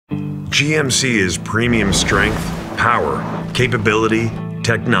GMC is premium strength, power, capability,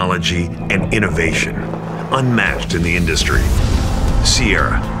 technology, and innovation, unmatched in the industry.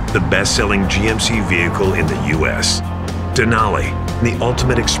 Sierra, the best-selling GMC vehicle in the U.S. Denali, the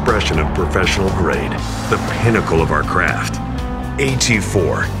ultimate expression of professional grade, the pinnacle of our craft.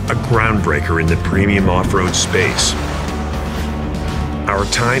 AT4, a groundbreaker in the premium off-road space. Our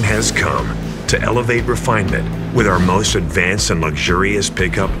time has come to elevate refinement with our most advanced and luxurious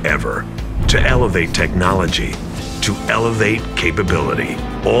pickup ever, to elevate technology, to elevate capability,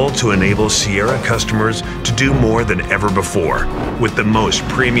 all to enable Sierra customers to do more than ever before with the most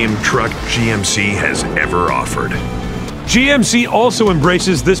premium truck GMC has ever offered. GMC also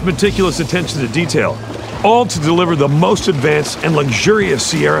embraces this meticulous attention to detail, all to deliver the most advanced and luxurious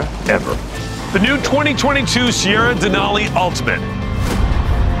Sierra ever. The new 2022 Sierra Denali Ultimate.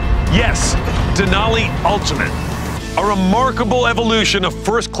 Yes, Denali Ultimate. A remarkable evolution of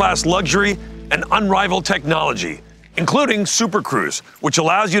first-class luxury and unrivaled technology, including Super Cruise, which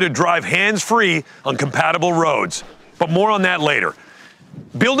allows you to drive hands-free on compatible roads. But more on that later.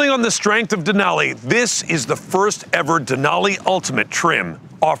 Building on the strength of Denali, this is the first ever Denali Ultimate trim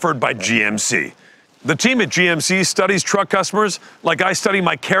offered by GMC. The team at GMC studies truck customers like I study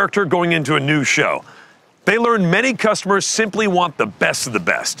my character going into a new show. They learn many customers simply want the best of the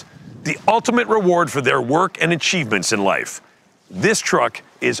best, the ultimate reward for their work and achievements in life. This truck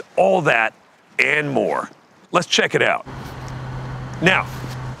is all that and more. Let's check it out. Now,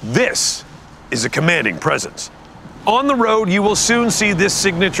 this is a commanding presence. On the road, you will soon see this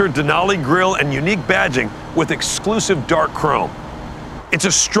signature Denali grille and unique badging with exclusive dark chrome. It's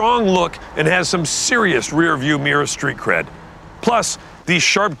a strong look and has some serious rear view mirror street cred. Plus, these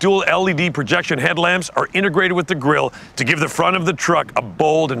sharp dual LED projection headlamps are integrated with the grille to give the front of the truck a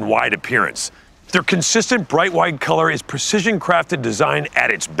bold and wide appearance. Their consistent bright white color is precision crafted design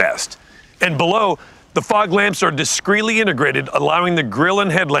at its best. And below, the fog lamps are discreetly integrated, allowing the grille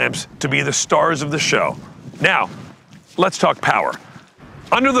and headlamps to be the stars of the show. Now, let's talk power.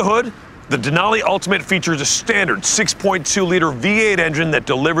 Under the hood, the Denali Ultimate features a standard 6.2-liter V8 engine that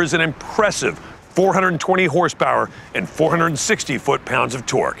delivers an impressive 420 horsepower and 460 foot-pounds of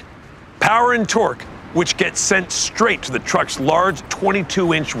torque. Power and torque, which gets sent straight to the truck's large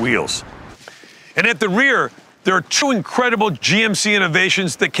 22-inch wheels. And at the rear, there are two incredible GMC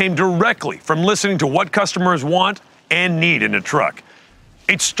innovations that came directly from listening to what customers want and need in a truck.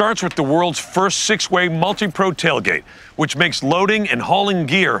 It starts with the world's first 6-way multi-pro tailgate, which makes loading and hauling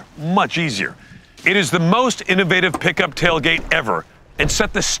gear much easier. It is the most innovative pickup tailgate ever and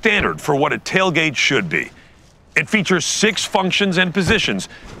set the standard for what a tailgate should be. It features 6 functions and positions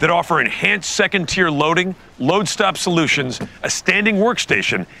that offer enhanced second-tier loading, load-stop solutions, a standing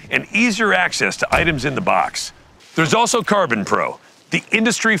workstation, and easier access to items in the box. There's also Carbon Pro, the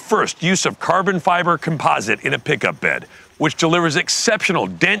industry-first use of carbon fiber composite in a pickup bed, which delivers exceptional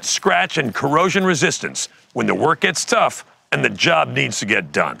dent, scratch, and corrosion resistance when the work gets tough and the job needs to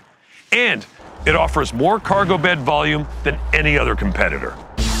get done. And it offers more cargo bed volume than any other competitor.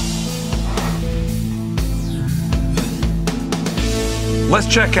 Let's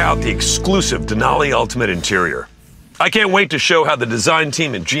check out the exclusive Denali Ultimate interior. I can't wait to show how the design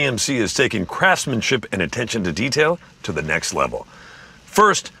team at GMC is taking craftsmanship and attention to detail to the next level.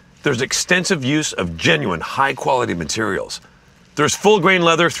 First, there's extensive use of genuine high-quality materials. There's full-grain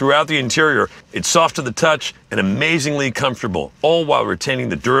leather throughout the interior. It's soft to the touch and amazingly comfortable, all while retaining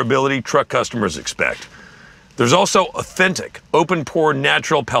the durability truck customers expect. There's also authentic, open-pore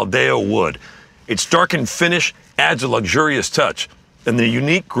natural Paldeo wood. Its darkened finish adds a luxurious touch, and the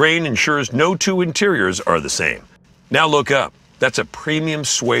unique grain ensures no two interiors are the same. Now look up. That's a premium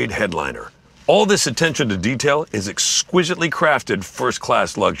suede headliner. All this attention to detail is exquisitely crafted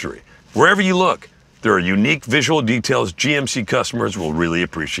first-class luxury. Wherever you look, there are unique visual details GMC customers will really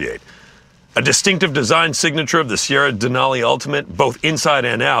appreciate. A distinctive design signature of the Sierra Denali Ultimate, both inside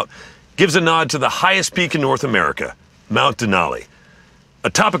and out, gives a nod to the highest peak in North America, Mount Denali.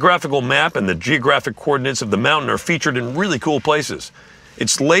 A topographical map and the geographic coordinates of the mountain are featured in really cool places.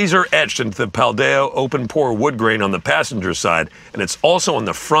 It's laser etched into the Paldeo open pore wood grain on the passenger side, and it's also on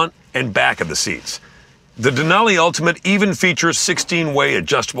the front and back of the seats. The Denali Ultimate even features 16-way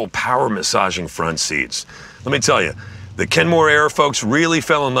adjustable power massaging front seats. Let me tell you, the Kenmore Air folks really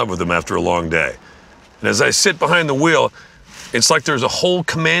fell in love with them after a long day. And as I sit behind the wheel, it's like there's a whole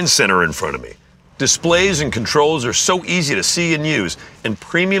command center in front of me. Displays and controls are so easy to see and use, and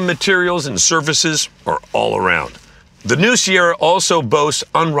premium materials and surfaces are all around. The new Sierra also boasts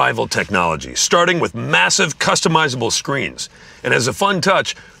unrivaled technology, starting with massive customizable screens. And as a fun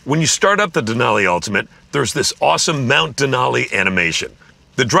touch, when you start up the Denali Ultimate, there's this awesome Mount Denali animation.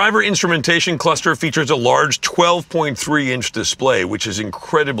 The driver instrumentation cluster features a large 12.3-inch display, which is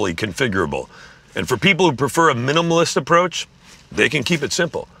incredibly configurable. And for people who prefer a minimalist approach, they can keep it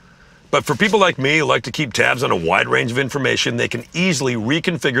simple. But for people like me who like to keep tabs on a wide range of information, they can easily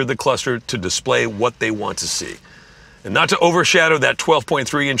reconfigure the cluster to display what they want to see. And not to overshadow that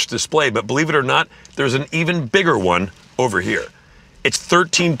 12.3-inch display, but believe it or not, there's an even bigger one over here. It's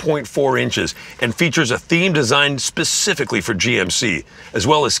 13.4 inches and features a theme designed specifically for GMC, as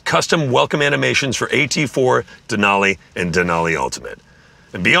well as custom welcome animations for AT4, Denali, and Denali Ultimate.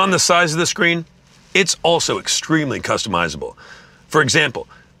 And beyond the size of the screen, it's also extremely customizable. For example,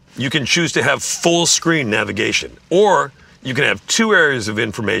 you can choose to have full screen navigation, or you can have 2 areas of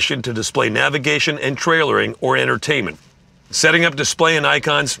information to display navigation and trailering or entertainment. Setting up display and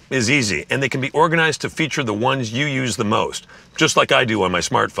icons is easy, and they can be organized to feature the ones you use the most, just like I do on my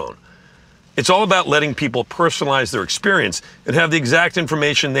smartphone. It's all about letting people personalize their experience and have the exact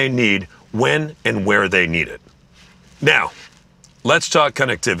information they need when and where they need it. Now, let's talk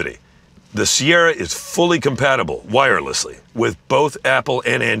connectivity. The Sierra is fully compatible wirelessly with both Apple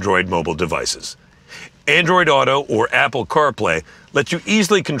and Android mobile devices. Android Auto or Apple CarPlay lets you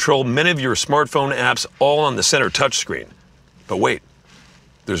easily control many of your smartphone apps all on the center touchscreen. But wait,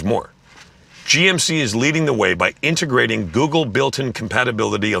 there's more. GMC is leading the way by integrating Google built-in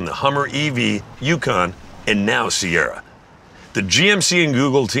compatibility on the Hummer EV, Yukon, and now Sierra. The GMC and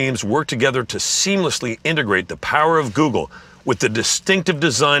Google teams work together to seamlessly integrate the power of Google with the distinctive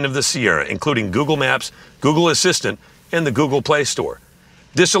design of the Sierra, including Google Maps, Google Assistant, and the Google Play Store.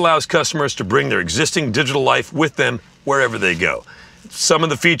 This allows customers to bring their existing digital life with them wherever they go. Some of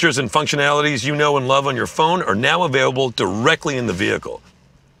the features and functionalities you know and love on your phone are now available directly in the vehicle.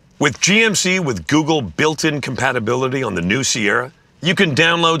 With GMC with Google built-in compatibility on the new Sierra, you can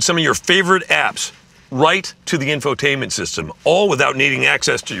download some of your favorite apps right to the infotainment system, all without needing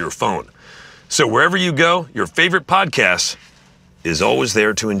access to your phone. So wherever you go, your favorite podcast is always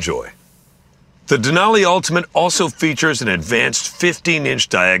there to enjoy. The Denali Ultimate also features an advanced 15-inch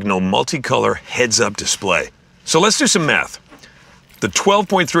diagonal multicolor heads-up display. So let's do some math. The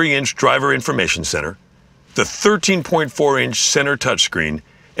 12.3-inch driver information center, the 13.4-inch center touchscreen,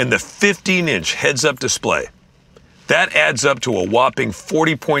 and the 15-inch heads-up display. That adds up to a whopping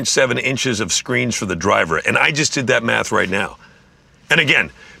 40.7 inches of screens for the driver, and I just did that math right now. And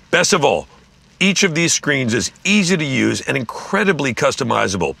again, best of all, each of these screens is easy to use and incredibly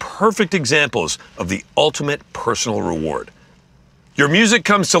customizable, perfect examples of the ultimate personal reward. Your music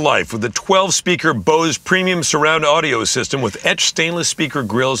comes to life with the 12-speaker Bose premium surround audio system with etched stainless speaker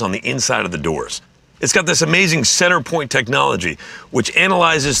grills on the inside of the doors. It's got this amazing center point technology, which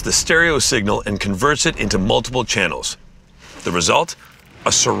analyzes the stereo signal and converts it into multiple channels. The result?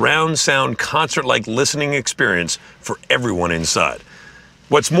 A surround sound concert-like listening experience for everyone inside.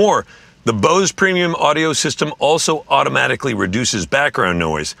 What's more, the Bose premium audio system also automatically reduces background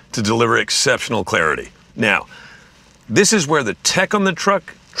noise to deliver exceptional clarity. Now, this is where the tech on the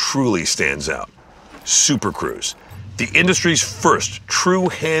truck truly stands out. Super Cruise, the industry's first true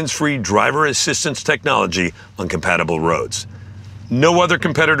hands-free driver assistance technology on compatible roads. No other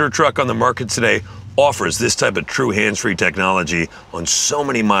competitor truck on the market today offers this type of true hands-free technology on so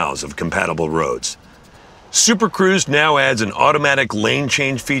many miles of compatible roads. Super Cruise now adds an automatic lane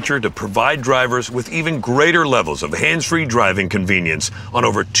change feature to provide drivers with even greater levels of hands-free driving convenience on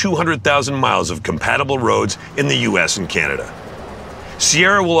over 200,000 miles of compatible roads in the US and Canada.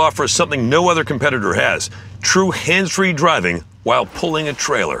 Sierra will offer something no other competitor has, true hands-free driving while pulling a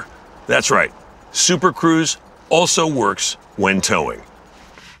trailer. That's right, Super Cruise also works when towing.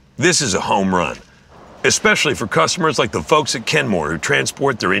 This is a home run, especially for customers like the folks at Kenmore who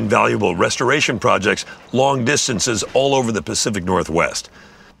transport their invaluable restoration projects long distances all over the Pacific Northwest.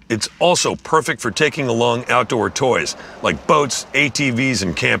 It's also perfect for taking along outdoor toys like boats, ATVs,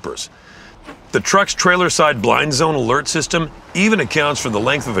 and campers. The truck's trailer side blind zone alert system even accounts for the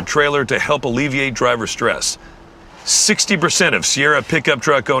length of a trailer to help alleviate driver stress. 60% of Sierra pickup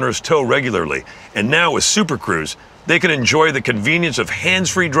truck owners tow regularly, and now with Super Cruise, they can enjoy the convenience of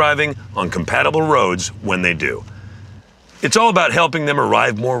hands-free driving on compatible roads when they do. It's all about helping them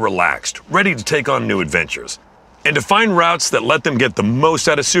arrive more relaxed, ready to take on new adventures. And to find routes that let them get the most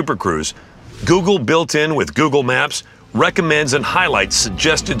out of Super Cruise, Google built in with Google Maps recommends and highlights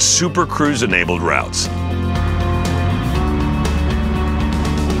suggested Super Cruise-enabled routes.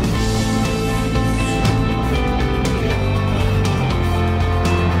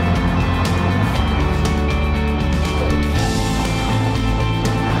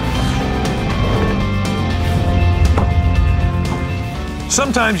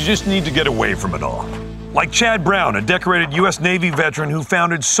 Sometimes you just need to get away from it all. Like Chad Brown, a decorated U.S. Navy veteran who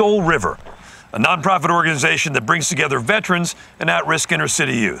founded Soul River, a nonprofit organization that brings together veterans and at-risk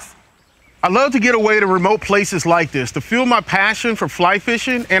inner-city youth. I love to get away to remote places like this to fuel my passion for fly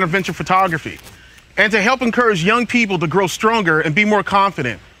fishing and adventure photography, and to help encourage young people to grow stronger and be more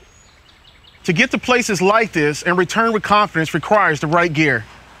confident. To get to places like this and return with confidence requires the right gear.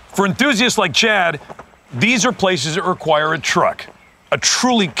 For enthusiasts like Chad, these are places that require a truck, a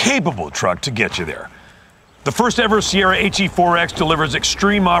truly capable truck to get you there. The first ever Sierra AT4X delivers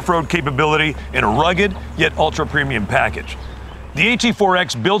extreme off-road capability in a rugged yet ultra-premium package. The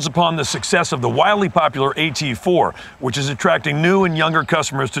AT4X builds upon the success of the wildly popular AT4, which is attracting new and younger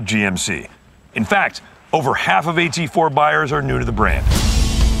customers to GMC. In fact, over half of AT4 buyers are new to the brand.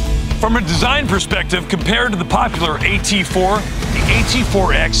 From a design perspective, compared to the popular AT4, the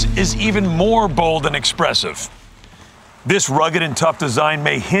AT4X is even more bold and expressive. This rugged and tough design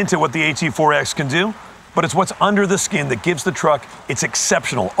may hint at what the AT4X can do, but it's what's under the skin that gives the truck its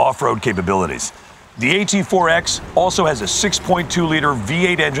exceptional off-road capabilities. The AT4X also has a 6.2-liter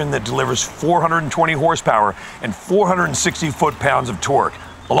V8 engine that delivers 420 horsepower and 460 foot-pounds of torque,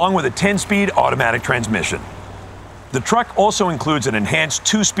 along with a 10-speed automatic transmission. The truck also includes an enhanced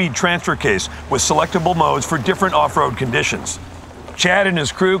 2-speed transfer case with selectable modes for different off-road conditions. Chad and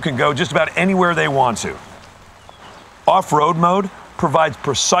his crew can go just about anywhere they want to. Off-road mode provides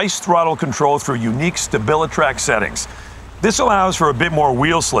precise throttle control through unique StabiliTrack settings. This allows for a bit more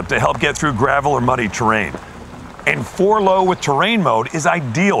wheel slip to help get through gravel or muddy terrain. And 4Low with terrain mode is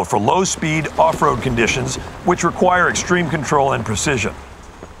ideal for low-speed off-road conditions, which require extreme control and precision.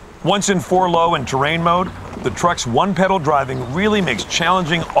 Once in 4Low and terrain mode, the truck's one-pedal driving really makes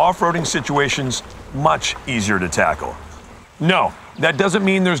challenging off-roading situations much easier to tackle. No, that doesn't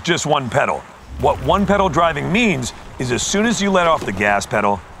mean there's just one pedal. What one-pedal driving means is as soon as you let off the gas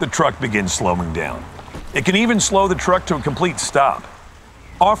pedal, the truck begins slowing down. It can even slow the truck to a complete stop.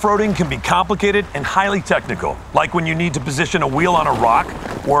 Off-roading can be complicated and highly technical, like when you need to position a wheel on a rock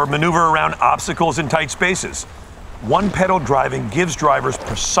or maneuver around obstacles in tight spaces. One-pedal driving gives drivers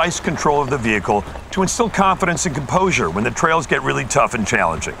precise control of the vehicle to instill confidence and composure when the trails get really tough and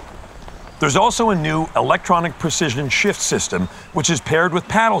challenging. There's also a new electronic precision shift system, which is paired with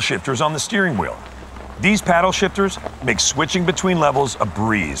paddle shifters on the steering wheel. These paddle shifters make switching between levels a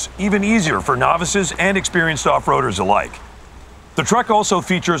breeze, even easier for novices and experienced off-roaders alike. The truck also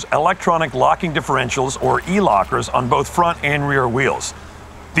features electronic locking differentials, or e-lockers, on both front and rear wheels.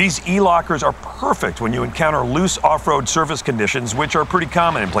 These e-lockers are perfect when you encounter loose off-road surface conditions, which are pretty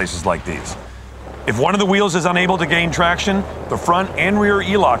common in places like these. If one of the wheels is unable to gain traction, the front and rear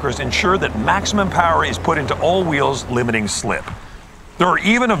e-lockers ensure that maximum power is put into all wheels, limiting slip. There are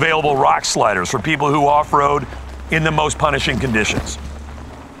even available rock sliders for people who off-road in the most punishing conditions.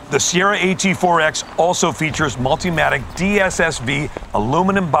 The Sierra AT4X also features Multimatic DSSV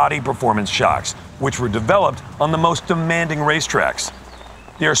aluminum body performance shocks, which were developed on the most demanding racetracks.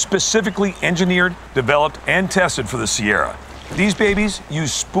 They are specifically engineered, developed, and tested for the Sierra. These babies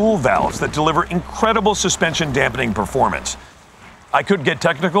use spool valves that deliver incredible suspension dampening performance. I could get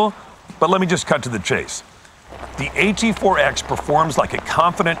technical, but let me just cut to the chase. The AT4X performs like a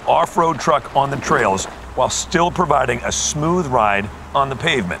confident off-road truck on the trails while still providing a smooth ride on the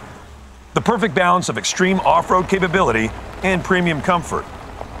pavement. The perfect balance of extreme off-road capability and premium comfort.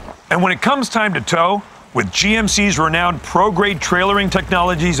 And when it comes time to tow, with GMC's renowned pro-grade trailering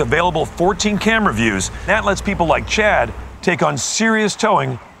technologies available 14 camera views, that lets people like Chad take on serious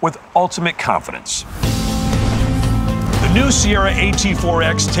towing with ultimate confidence. The new Sierra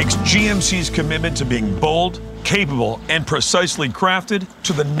AT4X takes GMC's commitment to being bold, capable, and precisely crafted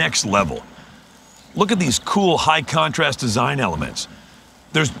to the next level. Look at these cool high-contrast design elements.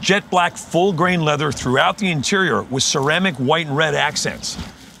 There's jet black full-grain leather throughout the interior with ceramic white and red accents.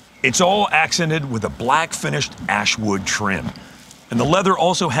 It's all accented with a black finished ash wood trim. And the leather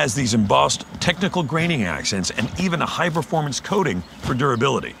also has these embossed technical graining accents and even a high-performance coating for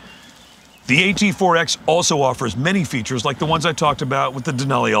durability. The AT4X also offers many features like the ones I talked about with the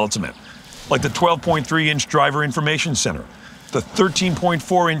Denali Ultimate, like the 12.3-inch driver information center, the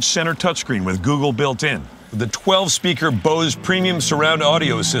 13.4-inch center touchscreen with Google built in, the 12-speaker Bose premium surround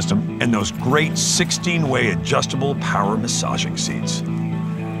audio system, and those great 16-way adjustable power massaging seats.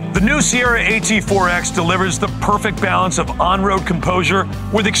 The new Sierra AT4X delivers the perfect balance of on-road composure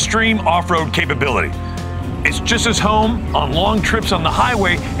with extreme off-road capability. It's just as home on long trips on the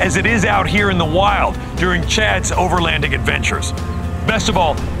highway as it is out here in the wild during Chad's overlanding adventures. Best of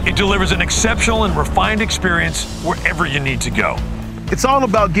all, it delivers an exceptional and refined experience wherever you need to go. It's all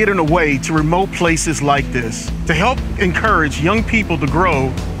about getting away to remote places like this to help encourage young people to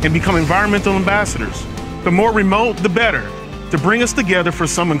grow and become environmental ambassadors. The more remote, the better, to bring us together for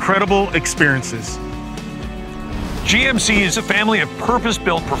some incredible experiences. GMC is a family of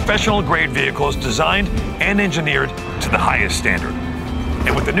purpose-built professional-grade vehicles designed and engineered to the highest standard.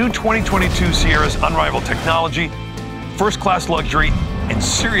 And with the new 2022 Sierra's unrivaled technology, first-class luxury, and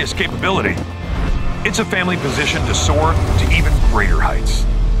serious capability, it's a family positioned to soar to even greater heights.